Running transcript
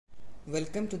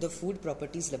Welcome to the Food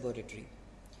Properties Laboratory.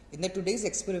 In today's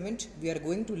experiment, we are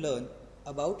going to learn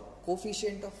about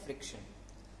coefficient of friction.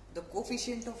 The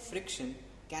coefficient of friction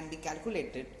can be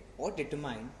calculated or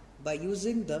determined by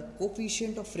using the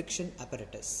coefficient of friction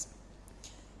apparatus.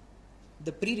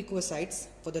 The prerequisites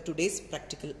for today's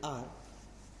practical are: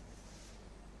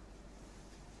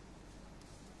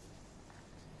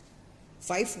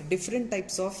 five different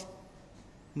types of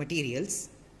materials: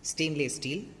 stainless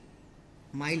steel,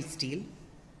 mild steel,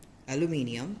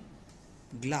 aluminium,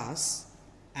 glass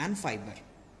and fiber.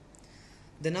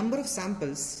 The number of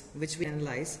samples which we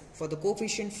analyze for the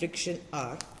coefficient friction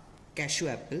are cashew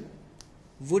apple,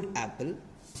 wood apple,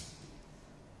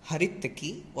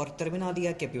 haritaki or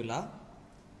Terminalia chebula,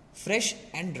 fresh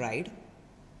and dried,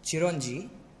 Chironji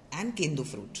and Kendu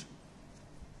fruit.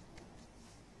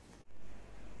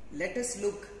 Let us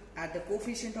look at the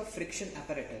coefficient of friction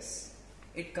apparatus.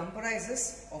 It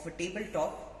comprises of a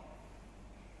tabletop,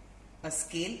 a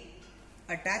scale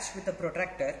attached with a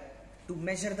protractor to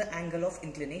measure the angle of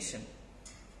inclination,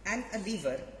 and a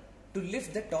lever to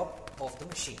lift the top of the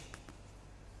machine.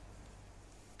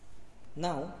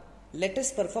 Now, let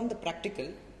us perform the practical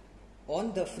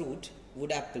on the fruit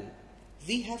wood apple.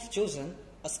 We have chosen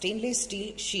a stainless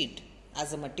steel sheet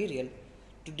as a material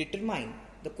to determine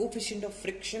the coefficient of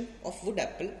friction of wood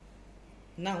apple.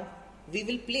 Now, we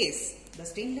will place the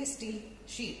stainless steel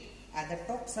sheet at the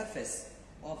top surface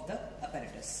of the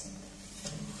apparatus.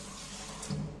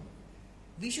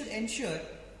 We should ensure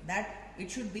that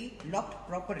it should be locked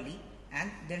properly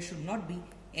and there should not be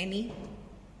any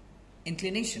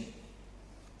inclination.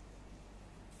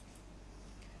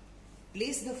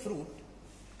 Place the fruit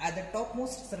at the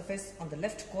topmost surface on the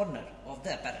left corner of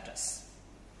the apparatus.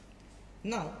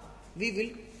 Now, we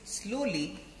will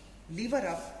slowly lever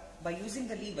up. By using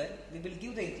the lever, we will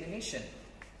give the inclination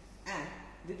and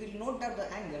we will note down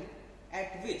the angle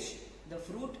at which the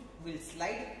fruit will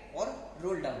slide or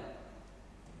roll down.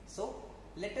 So,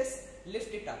 let us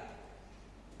lift it up.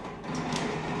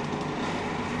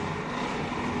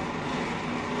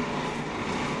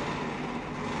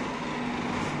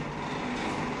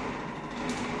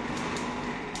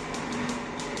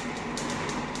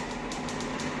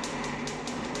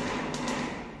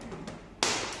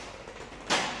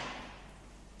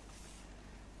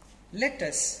 Let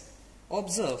us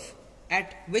observe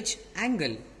at which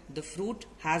angle the fruit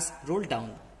has rolled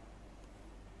down.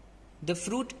 The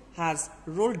fruit has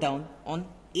rolled down on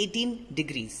 18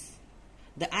 degrees.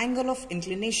 The angle of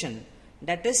inclination,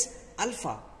 that is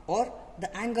alpha, or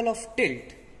the angle of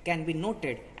tilt, can be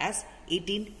noted as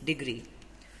 18 degree.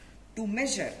 To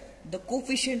measure the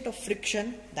coefficient of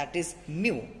friction, that is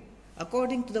mu,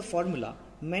 according to the formula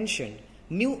mentioned,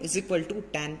 mu is equal to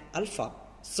tan alpha.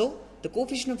 So, the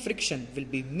coefficient of friction will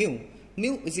be mu.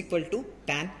 Mu is equal to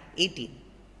tan 18.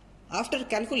 After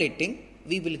calculating,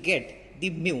 we will get the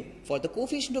mu for the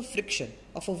coefficient of friction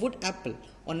of a wood apple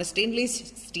on a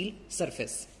stainless steel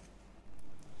surface.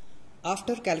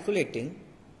 After calculating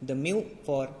the mu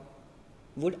for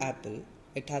wood apple,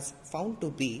 it has found to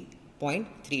be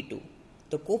 0.32.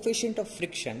 The coefficient of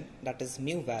friction, that is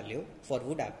mu value for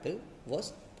wood apple,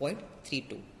 was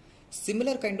 0.32.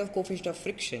 Similar kind of coefficient of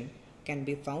friction can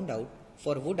be found out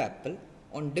for wood apple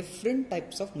on different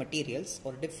types of materials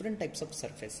or different types of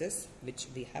surfaces which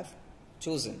we have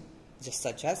chosen, just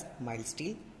such as mild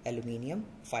steel, aluminium,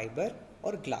 fiber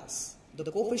or glass.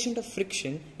 The coefficient of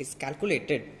friction is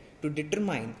calculated to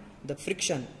determine the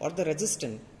friction or the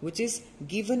resistance which is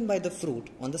given by the fruit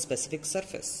on the specific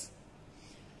surface.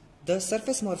 The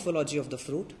surface morphology of the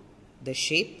fruit, the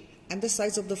shape and the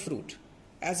size of the fruit,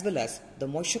 as well as the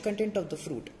moisture content of the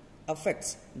fruit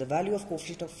affects the value of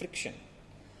coefficient of friction.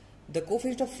 The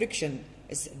coefficient of friction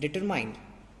is determined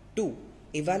to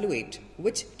evaluate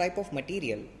which type of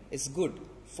material is good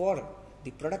for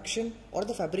the production or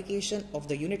the fabrication of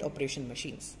the unit operation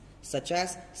machines, such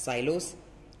as silos,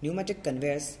 pneumatic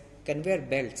conveyors, conveyor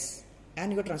belts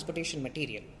and your transportation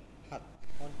material.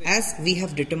 As we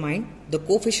have determined the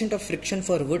coefficient of friction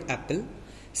for wood apple,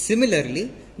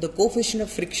 similarly, the coefficient of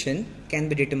friction can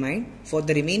be determined for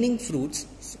the remaining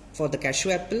fruits, for the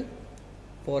cashew apple,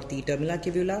 for the Terminalia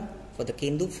chebula, for the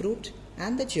Kendu fruit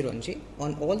and the Chironji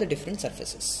on all the different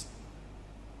surfaces.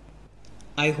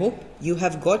 I hope you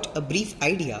have got a brief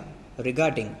idea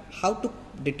regarding how to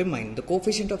determine the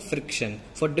coefficient of friction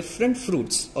for different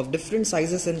fruits of different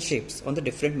sizes and shapes on the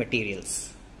different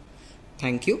materials.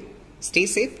 Thank you. Stay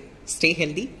safe, stay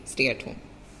healthy, stay at home.